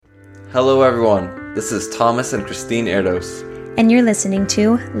Hello everyone, this is Thomas and Christine Erdos. And you're listening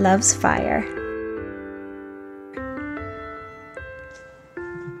to Love's Fire.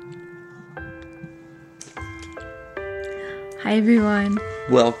 Hi everyone.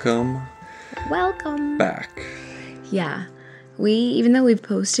 Welcome back. Yeah, even though we've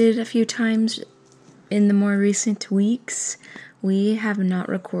posted a few times in the more recent weeks, we have not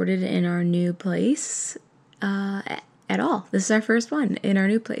recorded in our new place at all. This is our first one in our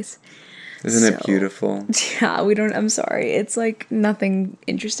new place. Isn't it beautiful? Yeah, I'm sorry. It's like nothing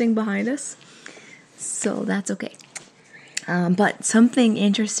interesting behind us. So that's okay. But something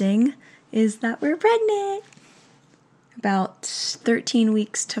interesting is that we're pregnant. About 13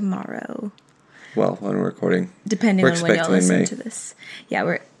 weeks tomorrow. Well, when we're recording. Depending on when y'all listen May. to this.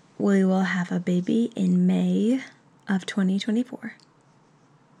 Yeah, we will have a baby in May of 2024.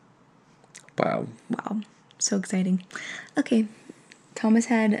 Wow. So exciting. Okay. Thomas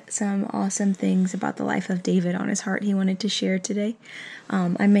had some awesome things about the life of David on his heart he wanted to share today.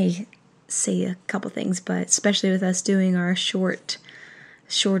 I may say a couple things, but especially with us doing our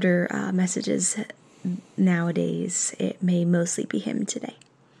shorter messages nowadays, it may mostly be him today.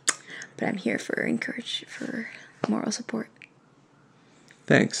 But I'm here for moral support.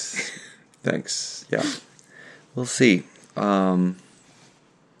 Thanks. Yeah. We'll see.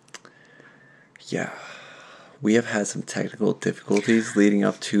 Yeah. We have had some technical difficulties leading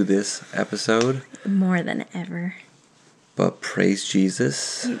up to this episode. More than ever. But praise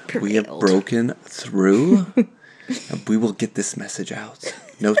Jesus, we have broken through, and we will get this message out.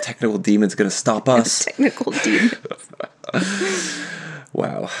 No technical demon's going to stop us. No technical demon.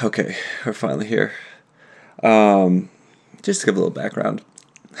 Wow. Okay, we're finally here. Just to give a little background.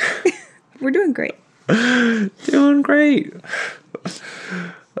 We're doing great. Doing great.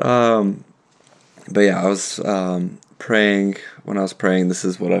 But yeah, I was praying. When I was praying, this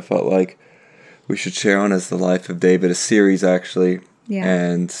is what I felt like we should share on as the life of David, a series actually. Yeah.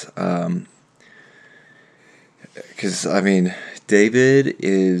 And because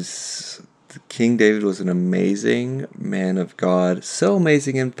King David was an amazing man of God, so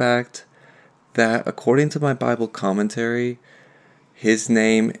amazing in fact that according to my Bible commentary, his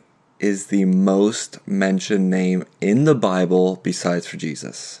name is the most mentioned name in the Bible besides for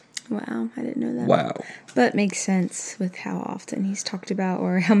Jesus. Wow, I didn't know that. Wow. But it makes sense with how often he's talked about,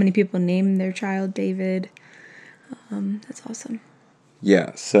 or how many people name their child David. That's awesome.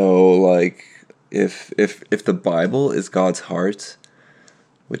 Yeah, so like if the Bible is God's heart,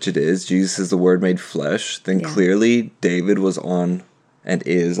 which it is, Jesus is the Word made flesh, then clearly David was on and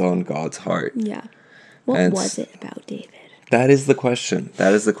is on God's heart. Yeah. What was it about David? That is the question.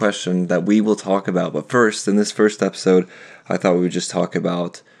 That is the question that we will talk about. But first, in this first episode, I thought we would just talk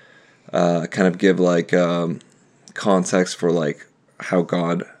about kind of give like context for like how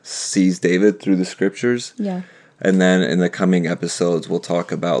God sees David through the scriptures. Yeah. And then in the coming episodes, we'll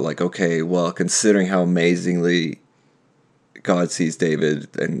talk about like, okay, well, considering how amazingly God sees David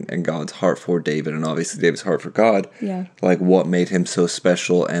and God's heart for David, and obviously David's heart for God, like what made him so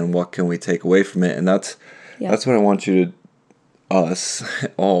special and what can we take away from it? And that's what I want us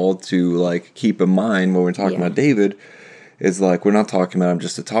all to like keep in mind when we're talking about David. Is like, we're not talking about him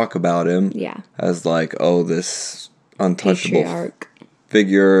just to talk about him as like, oh, this untouchable patriarch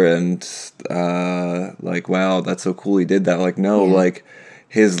figure and like, wow, that's so cool he did that. Like, no, like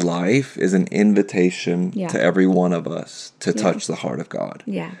his life is an invitation to every one of us to touch the heart of God.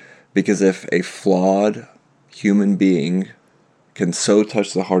 Yeah. Because if a flawed human being can so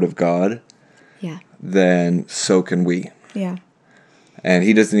touch the heart of God, then so can we. Yeah. And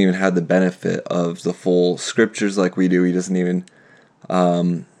he doesn't even have the benefit of the full scriptures like we do. He doesn't even,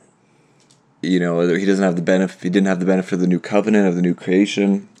 he doesn't have the benefit. He didn't have the benefit of the new covenant, of the new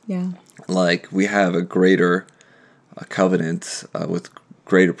creation. Yeah. Like, we have a greater covenant with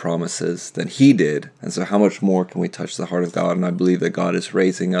greater promises than he did. And so how much more can we touch the heart of God? And I believe that God is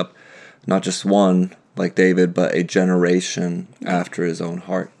raising up not just one like David, but a generation after his own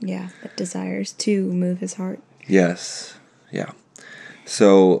heart. Yeah, that desires to move his heart. Yes. Yeah.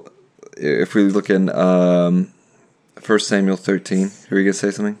 So, if we look in 1 Samuel 13, are you going to say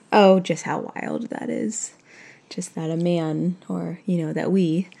something? Oh, just how wild that is. Just that a man, or, that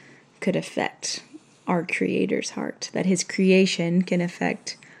we could affect our Creator's heart. That his creation can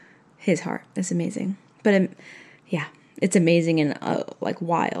affect his heart. That's amazing. But, it's amazing and,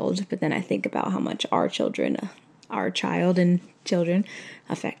 wild. But then I think about how much our child and children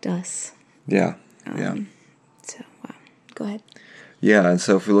affect us. Yeah, So, wow. Go ahead. Yeah, and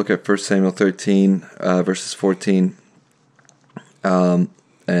so if we look at 1 Samuel 13, verses 14, and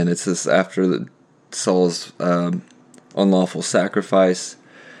it says after Saul's unlawful sacrifice,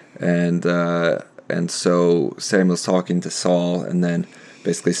 And so Samuel's talking to Saul, and then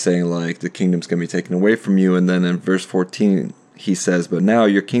basically saying, like, the kingdom's going to be taken away from you. And then in verse 14, he says, "But now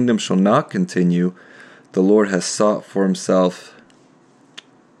your kingdom shall not continue. The Lord has sought for himself..."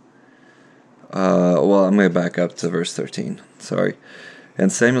 Well, I'm going to back up to verse 13. Sorry.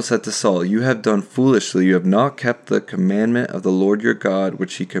 "And Samuel said to Saul, You have done foolishly. You have not kept the commandment of the Lord your God,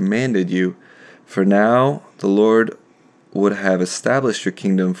 which he commanded you. For now the Lord would have established your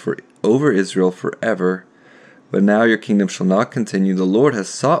kingdom over Israel forever. But now your kingdom shall not continue. The Lord has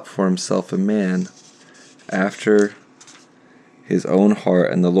sought for himself a man after his own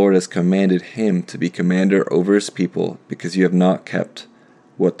heart, and the Lord has commanded him to be commander over his people, because you have not kept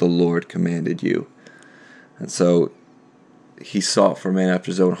what the Lord commanded you." And so he sought for a man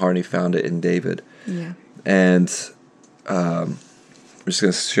after his own heart, and he found it in David. Yeah. And I'm just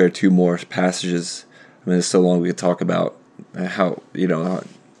going to share two more passages. I mean, it's so long we could talk about how,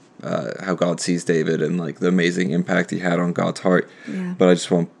 how God sees David and like the amazing impact he had on God's heart. Yeah. But I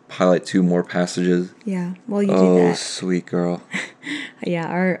just want to highlight two more passages. Yeah. Well, you do that. Oh, sweet girl. Yeah.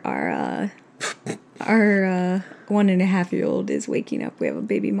 Our 1.5-year-old is waking up. We have a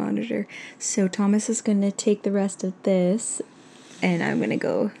baby monitor. So Thomas is going to take the rest of this, and I'm going to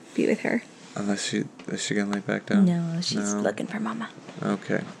go be with her. Is she going to lay back down? No, she's looking for Mama.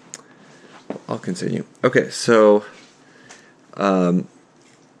 Okay. I'll continue. Okay, so,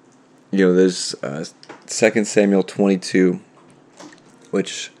 there's 2 Samuel 22,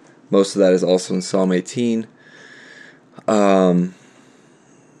 which most of that is also in Psalm 18.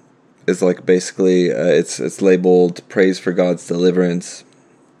 It's like basically it's labeled praise for God's deliverance,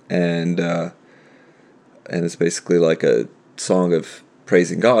 and it's basically like a song of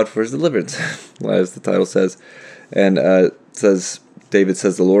praising God for his deliverance, as the title says. And it says, David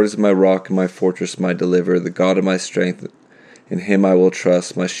says, "The Lord is my rock and my fortress, my deliverer, the God of my strength. In him I will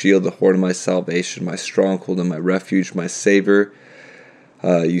trust, my shield, the horn of my salvation, my stronghold and my refuge, my Savior.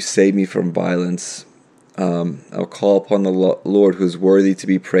 You save me from violence. I'll call upon the Lord who is worthy to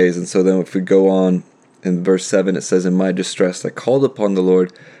be praised." And so then if we go on in verse 7, it says, "In my distress I called upon the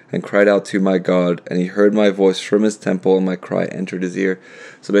Lord and cried out to my God, and he heard my voice from his temple, and my cry entered his ear."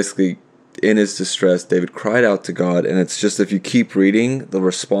 So basically, in his distress, David cried out to God, and it's just, if you keep reading, the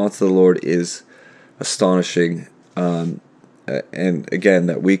response of the Lord is astonishing. And again,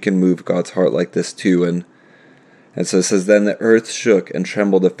 that we can move God's heart like this too. And so it says, "Then the earth shook and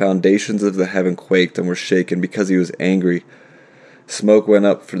trembled, the foundations of the heaven quaked and were shaken, because he was angry. Smoke went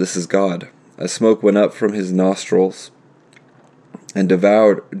up, for this is God. A smoke went up from his nostrils, and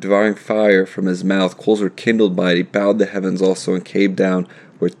devouring fire from his mouth. Coals were kindled by it. He bowed the heavens also, and came down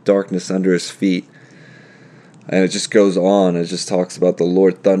with darkness under his feet." And it just goes on. It just talks about the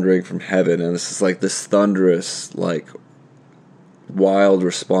Lord thundering from heaven, and this is like this thunderous, like, wild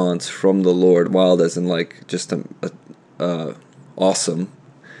response from the Lord. Wild as in like just awesome,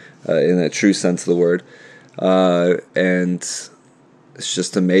 in a true sense of the word. And it's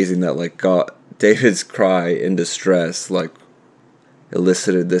just amazing that like David's cry in distress like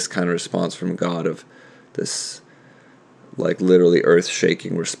elicited this kind of response from God, of this like literally earth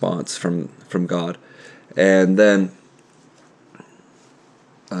shaking response from God. And then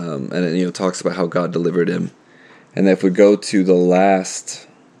and it talks about how God delivered him. And if we go to the last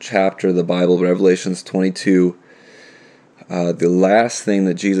chapter of the Bible, Revelations 22, the last thing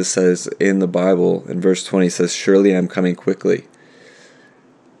that Jesus says in the Bible, in verse 20, says, "Surely I am coming quickly,"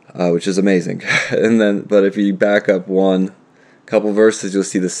 which is amazing. But if you back up one couple verses, you'll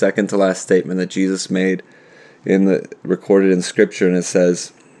see the second to last statement that Jesus made recorded in Scripture, and it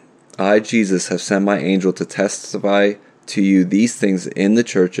says, "I, Jesus, have sent my angel to testify to you these things in the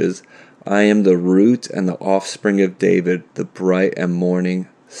churches. I am the root and the offspring of David, the bright and morning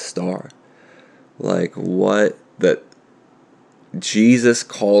star." Like, what? That Jesus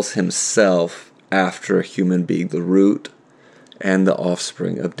calls himself after a human being, the root and the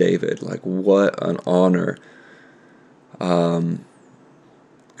offspring of David. Like, what an honor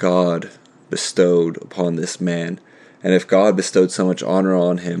God bestowed upon this man. And if God bestowed so much honor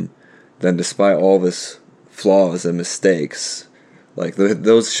on him, then despite all of his flaws and mistakes, like,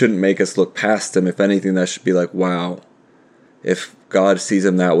 those shouldn't make us look past him. If anything, that should be like, wow, if God sees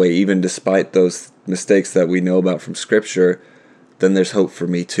him that way, even despite those mistakes that we know about from Scripture, then there's hope for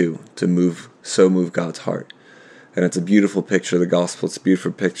me too, to move God's heart. And it's a beautiful picture of the gospel. It's a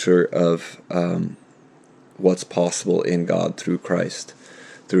beautiful picture of what's possible in God through Christ,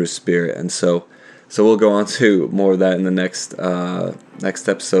 through his Spirit. And so we'll go on to more of that in the next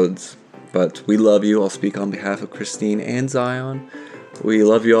episodes. But we love you. I'll speak on behalf of Christine and Zion. We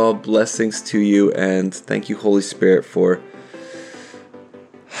love you all. Blessings to you. And thank you, Holy Spirit, for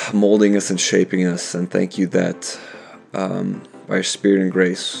molding us and shaping us. And thank you that by your Spirit and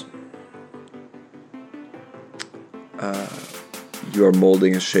grace, you are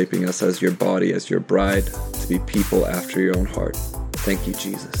molding and shaping us as your body, as your bride, to be people after your own heart. Thank you,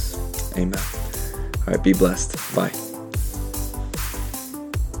 Jesus. Amen. All right, be blessed. Bye.